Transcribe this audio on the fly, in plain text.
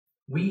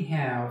We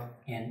have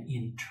an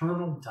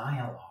internal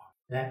dialogue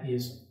that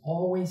is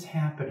always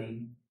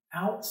happening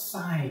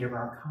outside of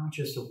our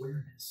conscious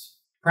awareness.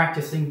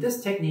 Practicing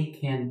this technique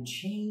can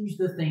change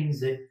the things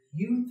that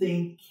you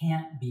think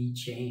can't be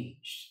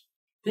changed.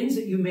 Things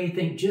that you may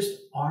think just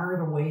are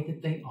the way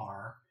that they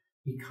are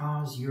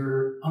because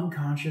your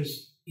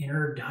unconscious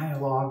inner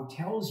dialogue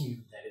tells you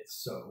that it's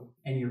so,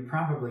 and you're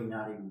probably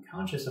not even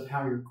conscious of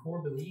how your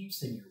core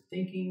beliefs and your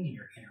thinking and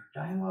your inner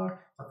dialogue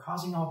are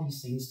causing all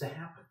these things to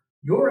happen.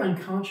 Your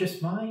unconscious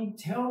mind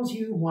tells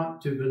you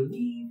what to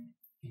believe,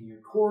 and your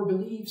core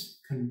beliefs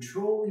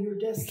control your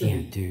destiny. You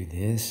can't do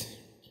this.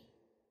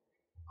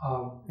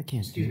 I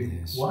can't do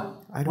this.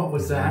 What? I don't what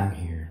was that?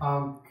 Here.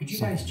 Could you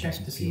guys check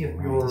to see if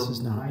right. your this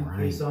is not mic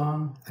right. is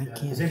on? I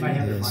can't does anybody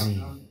have their this.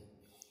 mic on?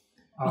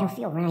 I don't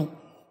feel right.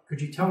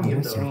 Could you tell me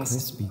if the audio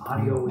is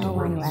No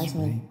one loves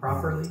me working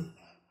properly?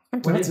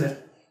 I'm What is guilty.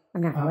 it?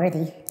 I'm not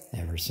worthy.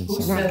 Ever since Who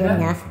I'm said not good that?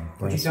 enough.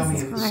 Could you tell me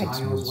This if is the hard.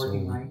 audio is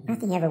working right?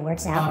 Nothing ever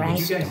works out right.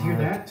 Did you guys hear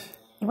that?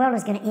 The world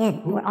is going to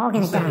end. We're all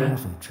going to said die.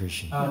 that?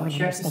 nutrition. No one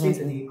Check to see understands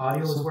that me. the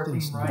audio is working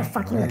Something's What the right.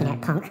 fuck are you looking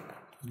at, punk?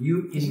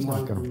 Mute This is anyone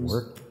not going to whose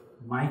work.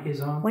 mic is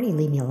on. Why do you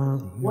leave me alone?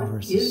 What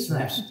Universe is so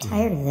that? I'm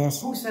tired of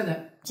this. Who said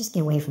that? Just get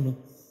away from me.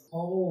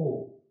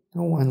 Oh,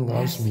 No one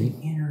loves that's me.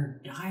 the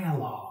inner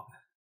dialogue.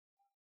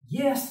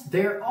 Yes,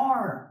 there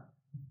are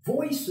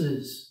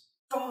voices,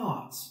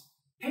 thoughts,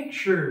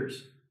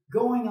 pictures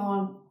going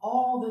on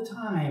all the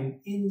time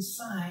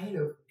inside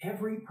of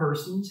every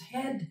person's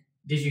head.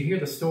 Did you hear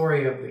the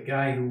story of the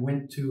guy who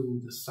went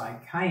to the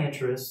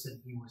psychiatrist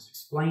and he was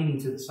explaining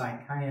to the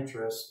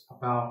psychiatrist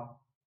about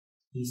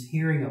he's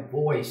hearing a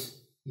voice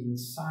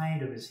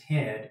inside of his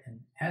head, and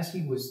as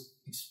he was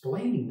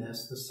explaining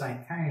this, the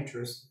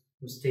psychiatrist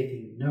was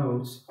taking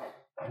notes,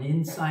 and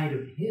inside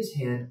of his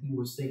head he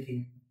was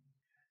thinking,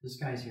 this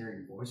guy's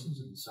hearing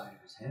voices inside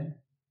of his head?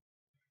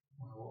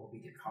 Well, what will be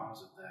the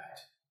cause of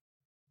that?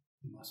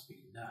 He must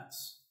be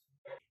nuts.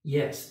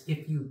 Yes,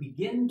 if you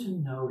begin to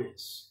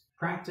notice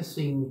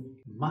practicing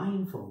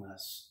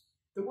mindfulness,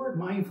 the word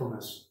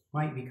mindfulness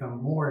might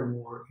become more and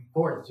more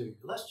important to you.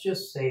 Let's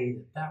just say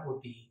that that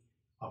would be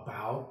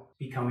about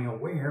becoming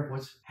aware of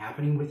what's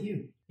happening with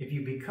you. If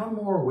you become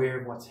more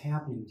aware of what's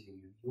happening to you,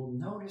 you'll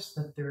notice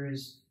that there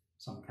is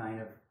some kind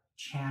of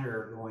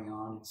chatter going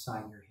on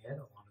inside your head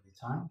a lot of the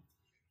time.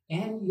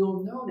 And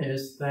you'll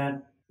notice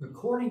that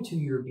according to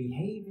your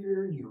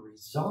behavior, your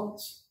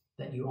results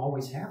that you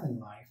always have in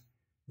life,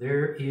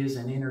 there is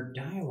an inner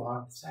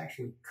dialogue that's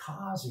actually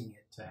causing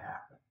it to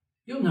happen.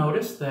 You'll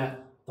notice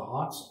that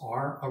thoughts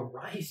are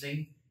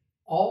arising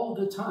all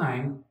the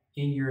time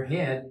in your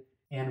head.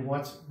 And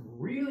what's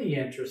really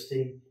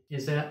interesting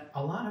is that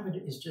a lot of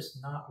it is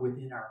just not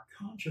within our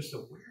conscious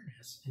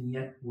awareness, and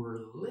yet we're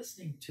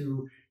listening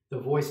to the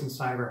voice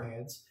inside our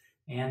heads,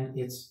 and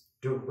it's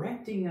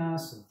directing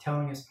us and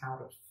telling us how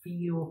to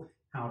feel,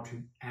 how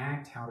to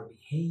act, how to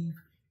behave,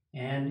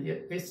 and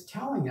it's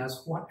telling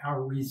us what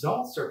our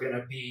results are going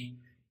to be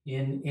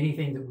in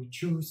anything that we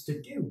choose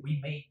to do. We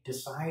may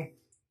decide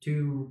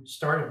to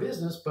start a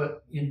business,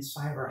 but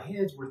inside of our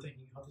heads we're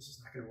thinking, oh, this is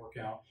not going to work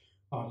out.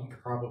 Oh, you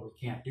probably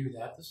can't do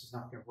that. This is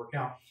not going to work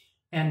out.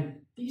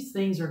 And these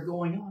things are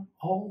going on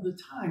all the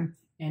time,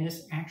 and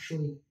it's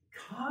actually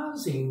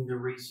causing the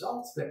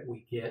results that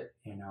we get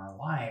in our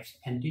lives.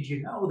 And did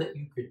you know that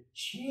you could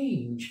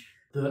change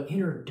the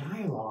inner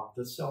dialogue,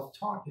 the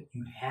self-talk that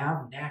you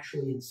have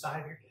naturally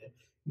inside your head?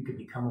 You could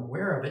become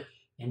aware of it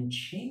and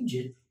change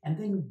it, and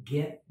then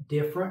get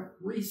different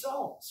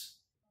results.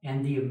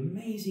 And the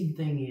amazing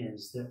thing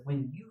is that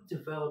when you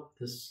develop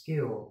the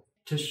skill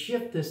to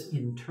shift this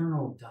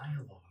internal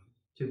dialogue,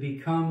 to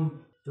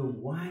become the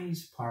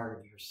wise part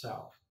of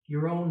yourself,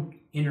 your own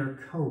inner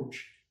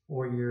coach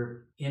or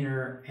your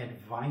inner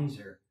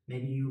advisor,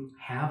 maybe you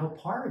have a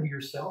part of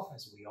yourself,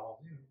 as we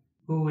all do,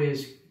 who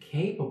is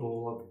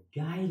capable of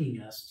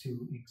guiding us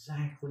to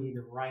exactly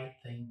the right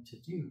thing to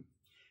do.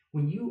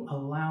 When you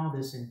allow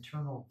this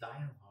internal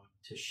dialogue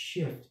to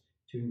shift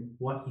to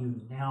what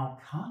you now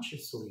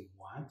consciously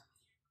want,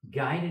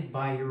 guided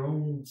by your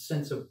own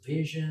sense of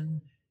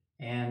vision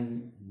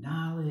and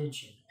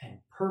knowledge and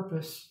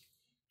purpose,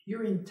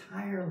 your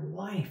entire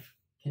life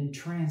can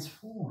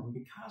transform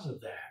because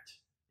of that.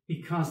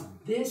 Because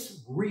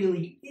this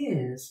really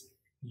is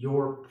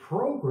your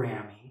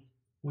programming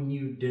when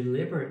you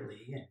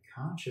deliberately and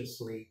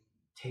consciously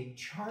take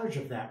charge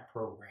of that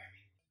programming.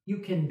 You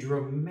can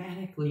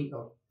dramatically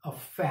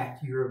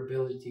affect your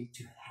ability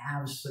to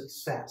have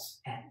success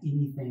at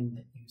anything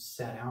that you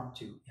set out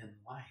to in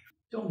life.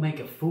 Don't make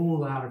a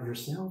fool out of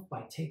yourself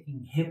by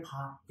taking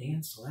hip-hop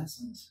dance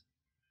lessons.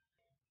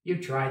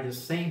 You've tried the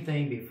same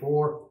thing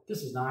before.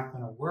 This is not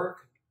going to work.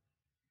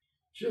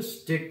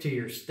 Just stick to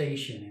your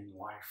station in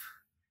life.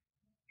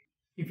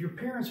 If your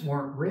parents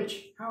weren't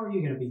rich, how are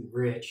you going to be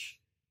rich?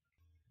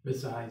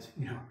 Besides,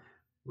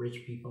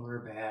 rich people are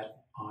bad,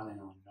 on and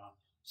on and on.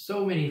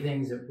 So many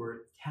things that we're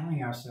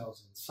telling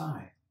ourselves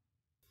inside.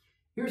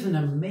 Here's an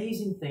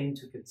amazing thing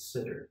to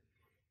consider.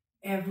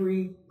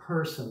 Every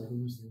person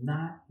who's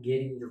not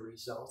getting the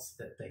results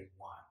that they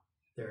want,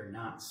 they're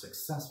not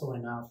successful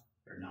enough,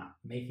 they're not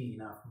making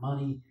enough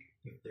money,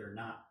 if they're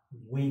not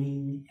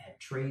winning at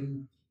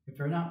trading, if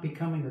they're not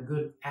becoming a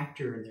good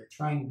actor and they're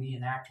trying to be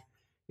an actor,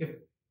 if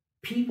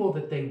people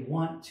that they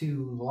want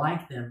to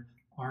like them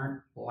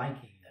aren't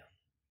liking them.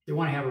 They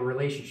want to have a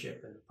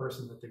relationship and the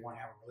person that they want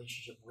to have a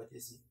relationship with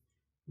isn't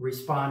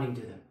responding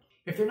to them.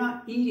 If they're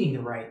not eating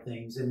the right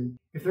things and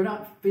if they're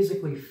not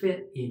physically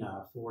fit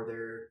enough or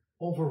they're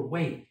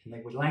overweight and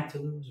they would like to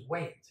lose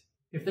weight,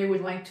 if they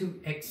would like to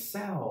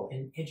excel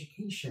in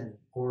education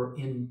or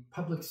in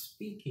public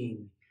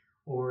speaking,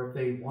 or if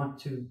they want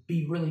to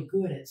be really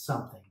good at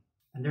something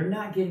and they're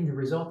not getting the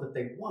result that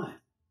they want,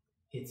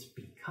 it's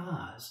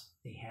because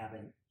they have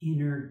an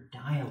inner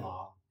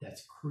dialogue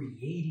that's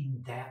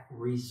creating that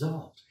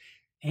result.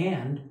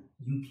 And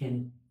you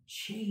can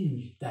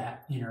change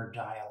that inner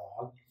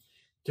dialogue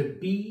to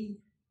be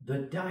the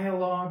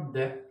dialogue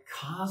that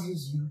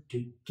causes you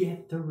to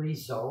get the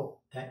result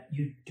that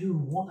you do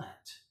want.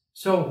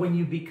 So when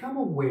you become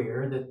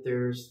aware that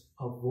there's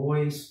a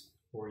voice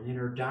or an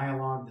inner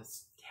dialogue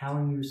that's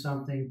telling you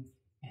something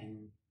and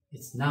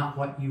it's not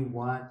what you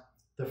want,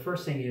 the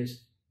first thing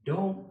is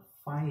don't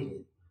fight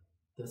it.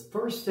 The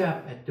first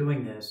step at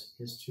doing this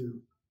is to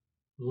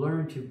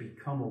learn to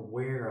become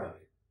aware of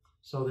it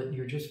so that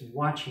you're just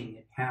watching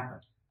it happen.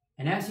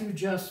 And as you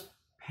just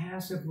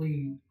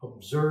passively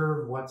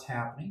observe what's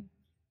happening,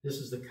 this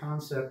is the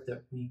concept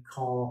that we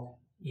call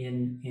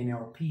in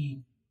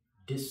NLP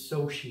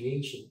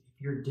dissociation.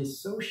 If you're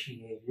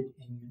dissociated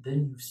and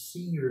then you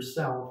see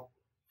yourself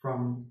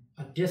from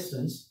a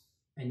distance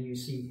and you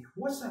see,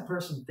 what's that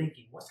person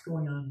thinking? What's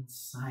going on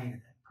inside of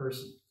that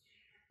person?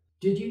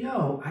 Did you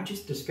know, I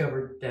just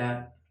discovered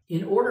that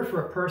in order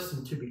for a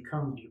person to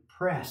become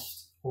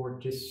depressed or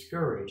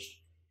discouraged,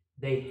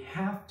 they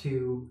have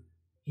to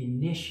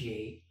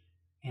initiate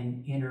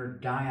an inner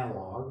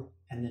dialogue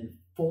and then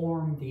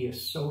form the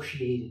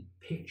associated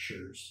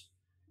pictures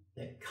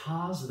that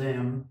cause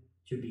them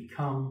to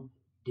become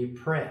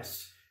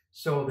depressed.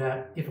 So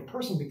that if a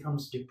person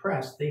becomes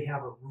depressed, they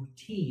have a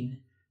routine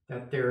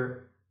that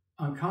they're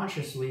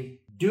unconsciously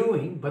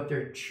doing, but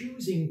they're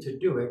choosing to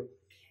do it.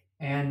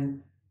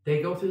 And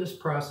they go through this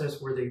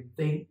process where they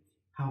think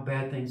how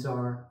bad things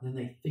are, and then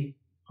they think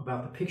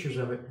about the pictures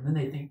of it, and then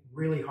they think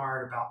really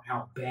hard about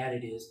how bad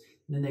it is,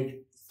 and then they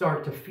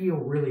start to feel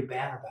really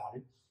bad about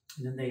it,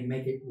 and then they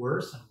make it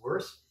worse and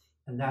worse.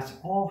 And that's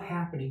all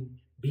happening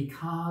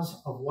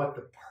because of what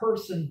the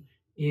person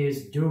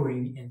is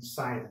doing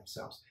inside of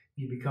themselves.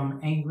 You become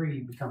angry,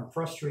 you become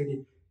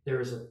frustrated.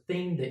 There is a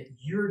thing that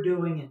you're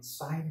doing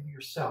inside of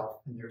yourself,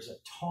 and there's a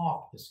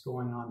talk that's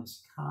going on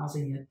that's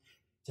causing it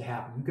to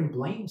happen. You can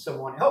blame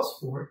someone else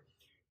for it.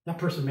 That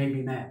person made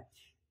me mad.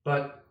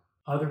 But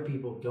other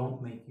people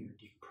don't make you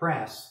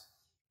depressed.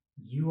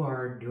 You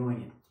are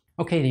doing it.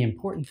 Okay, the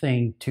important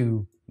thing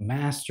to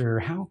master,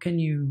 how can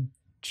you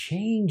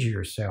change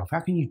yourself?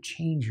 How can you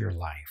change your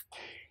life?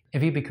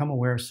 If you become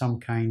aware of some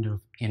kind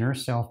of inner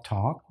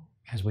self-talk,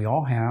 as we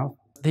all have,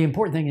 the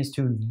important thing is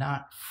to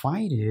not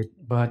fight it,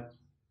 but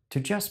to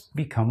just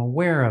become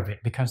aware of it,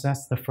 because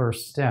that's the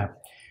first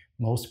step.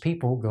 Most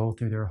people go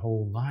through their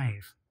whole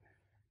life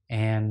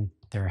and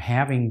they're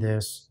having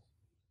this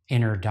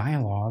inner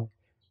dialogue,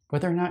 but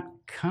they're not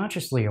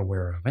consciously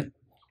aware of it.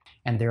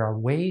 And there are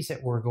ways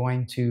that we're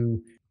going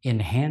to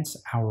enhance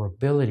our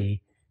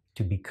ability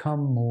to become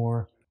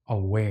more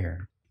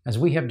aware. As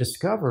we have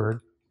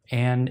discovered,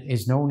 and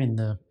is known in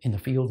the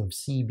field of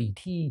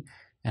CBT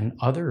and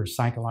other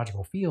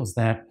psychological fields,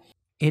 that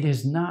it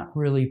is not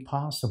really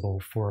possible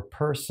for a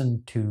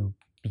person to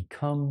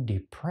become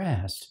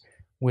depressed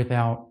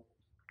without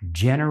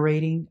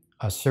generating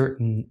a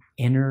certain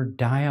inner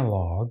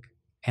dialogue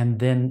and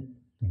then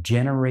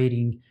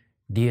generating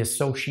the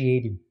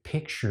associated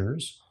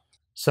pictures,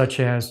 such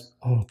as,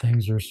 oh,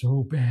 things are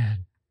so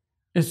bad.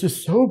 It's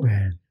just so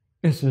bad.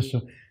 It's just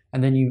so...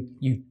 And then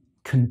you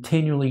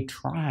continually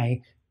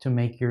try to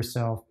make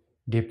yourself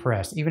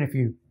depressed. Even if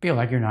you feel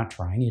like you're not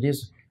trying, it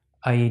is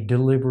a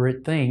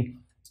deliberate thing.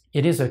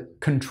 It is a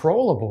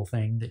controllable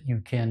thing that you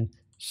can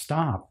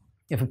stop.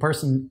 If a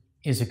person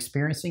is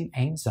experiencing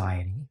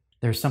anxiety,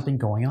 there's something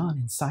going on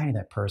inside of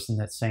that person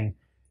that's saying,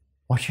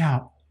 watch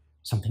out,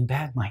 something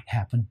bad might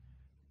happen.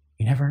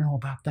 You never know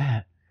about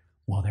that.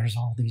 Well, there's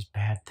all these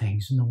bad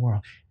things in the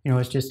world. You know,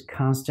 it's just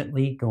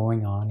constantly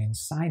going on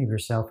inside of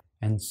yourself.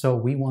 And so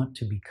we want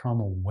to become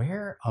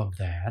aware of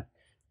that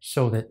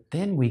so that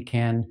then we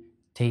can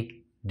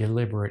take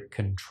deliberate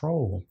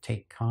control,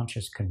 take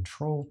conscious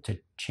control to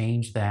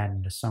change that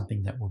into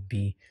something that would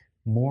be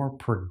more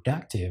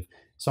productive,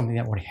 something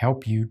that would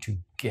help you to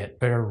get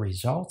better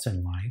results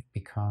in life,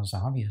 because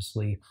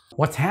obviously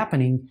what's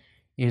happening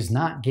is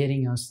not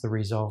getting us the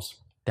results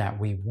that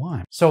we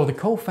want. So the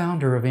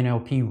co-founder of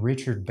NLP,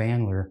 Richard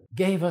Bandler,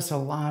 gave us a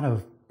lot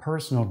of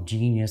personal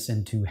genius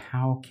into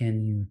how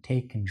can you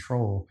take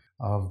control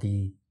of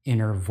the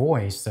inner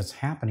voice that's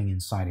happening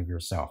inside of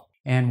yourself.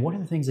 And one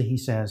of the things that he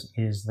says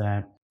is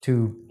that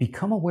to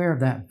become aware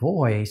of that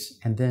voice,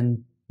 and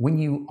then when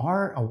you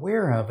are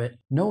aware of it,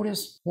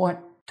 notice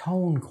what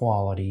tone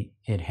quality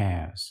it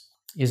has.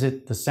 Is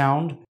it the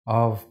sound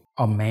of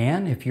a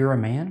man, if you're a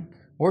man?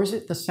 Or is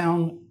it the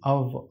sound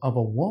of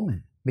a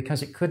woman?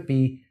 Because it could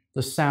be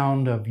the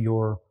sound of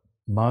your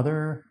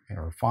mother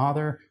or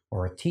father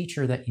or a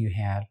teacher that you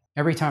had.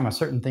 Every time a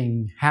certain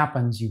thing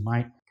happens, you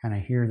might kind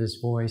of hear this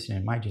voice, and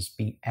it might just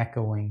be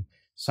echoing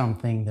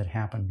something that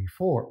happened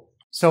before.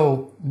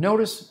 So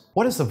notice,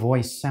 what does the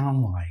voice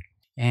sound like?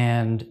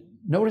 And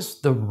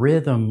notice the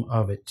rhythm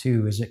of it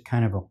too. Is it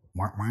kind of a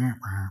what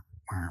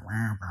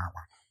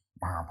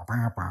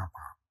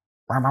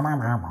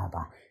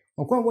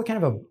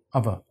kind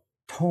of a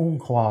tone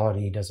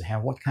quality does it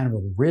have? What kind of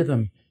a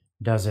rhythm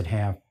does it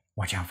have?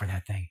 Watch out for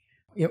that thing.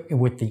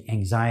 With the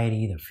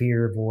anxiety, the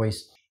fear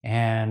voice,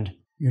 and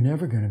you're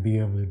never going to be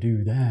able to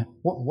do that.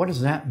 What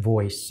does that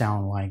voice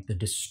sound like? The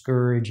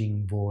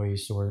discouraging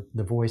voice, or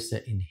the voice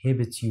that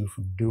inhibits you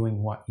from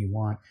doing what you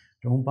want.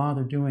 Don't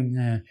bother doing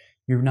that.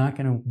 You're not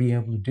going to be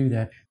able to do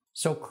that.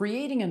 So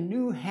creating a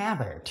new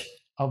habit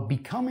of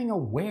becoming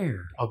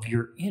aware of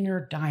your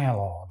inner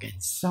dialogue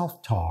and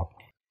self-talk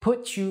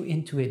puts you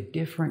into a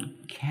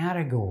different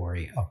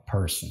category of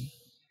person.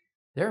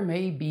 There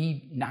may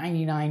be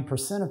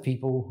 99% of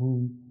people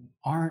who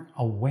aren't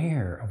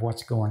aware of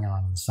what's going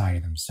on inside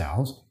of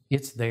themselves.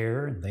 It's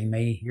there, and they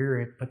may hear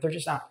it, but they're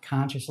just not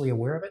consciously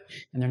aware of it,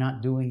 and they're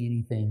not doing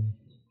anything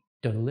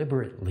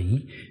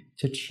deliberately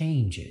to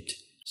change it.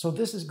 So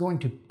this is going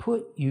to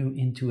put you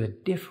into a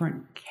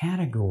different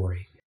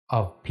category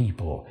of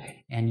people,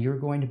 and you're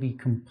going to be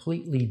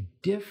completely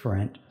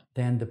different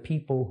than the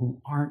people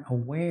who aren't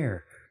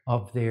aware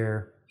of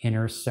their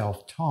inner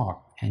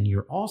self-talk. And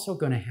you're also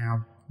going to have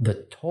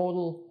the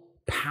total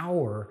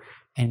power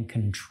and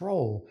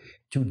control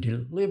to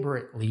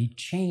deliberately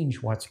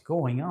change what's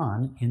going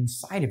on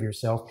inside of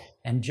yourself.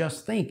 And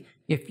just think,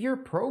 if you're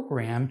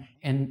programmed,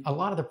 and a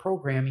lot of the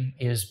programming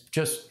is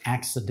just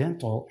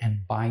accidental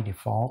and by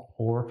default,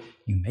 or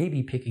you may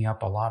be picking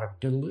up a lot of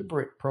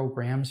deliberate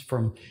programs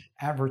from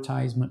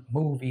advertisement,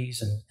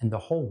 movies, and the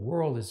whole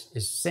world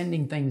is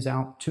sending things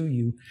out to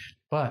you.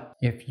 But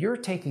if you're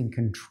taking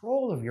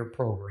control of your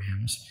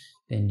programs,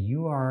 then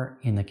you are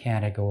in the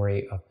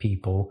category of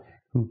people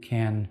who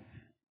can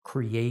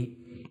create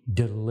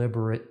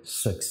deliberate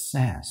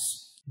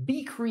success.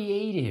 Be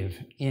creative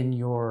in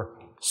your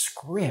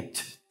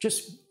script.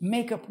 Just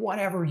make up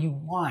whatever you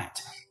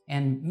want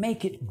and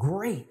make it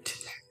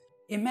great.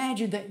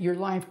 Imagine that your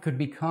life could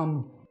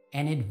become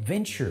an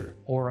adventure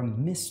or a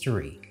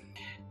mystery.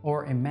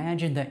 Or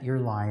imagine that your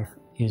life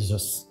is a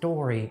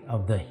story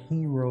of the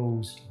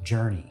hero's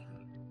journey.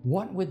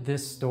 What would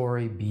this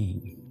story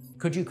be?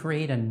 Could you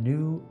create a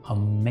new,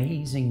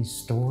 amazing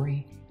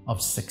story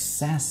of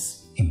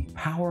success,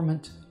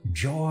 empowerment,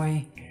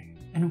 joy,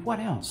 and what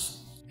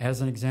else?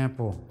 As an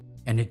example,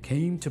 and it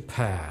came to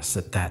pass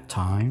at that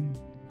time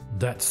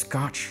that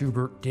Scott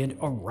Schubert did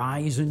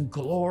arise in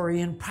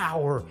glory and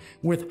power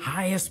with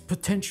highest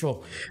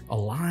potential,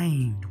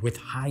 aligned with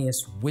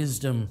highest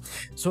wisdom,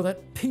 so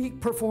that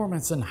peak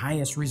performance and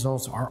highest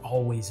results are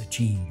always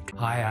achieved.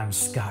 Hi, I'm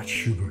Scott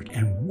Schubert,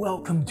 and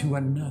welcome to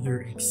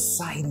another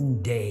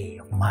exciting day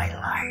of my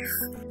life.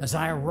 As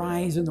I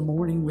arise in the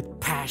morning with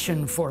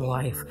passion for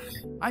life,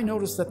 I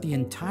notice that the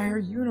entire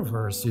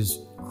universe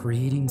is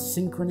creating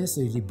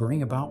synchronicity to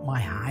bring about my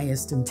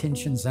highest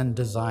intentions and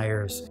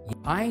desires.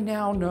 I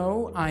now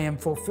know I am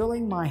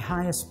fulfilling my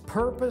highest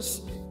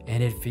purpose,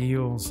 and it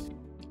feels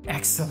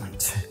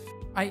excellent.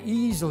 I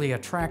easily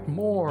attract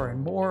more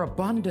and more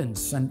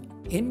abundance and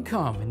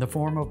income in the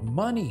form of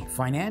money,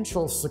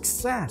 financial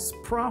success,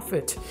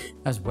 profit,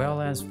 as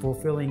well as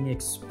fulfilling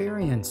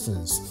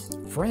experiences,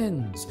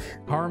 friends,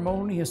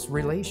 harmonious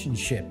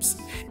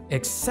relationships,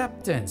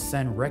 acceptance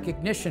and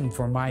recognition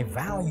for my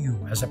value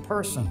as a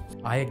person.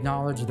 I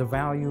acknowledge the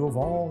value of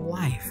all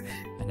life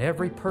and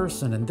every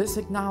person, and this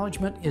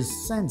acknowledgement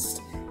is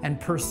sensed and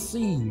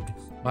perceived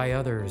by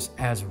others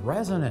as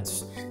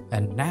resonance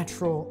and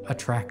natural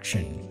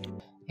attraction.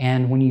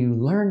 And when you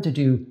learn to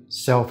do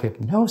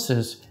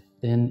self-hypnosis,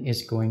 then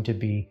it's going to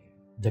be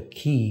the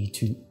key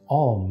to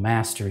all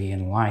mastery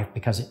in life,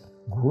 because it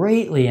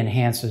greatly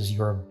enhances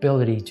your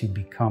ability to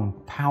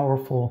become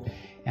powerful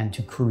and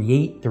to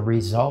create the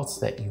results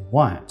that you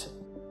want.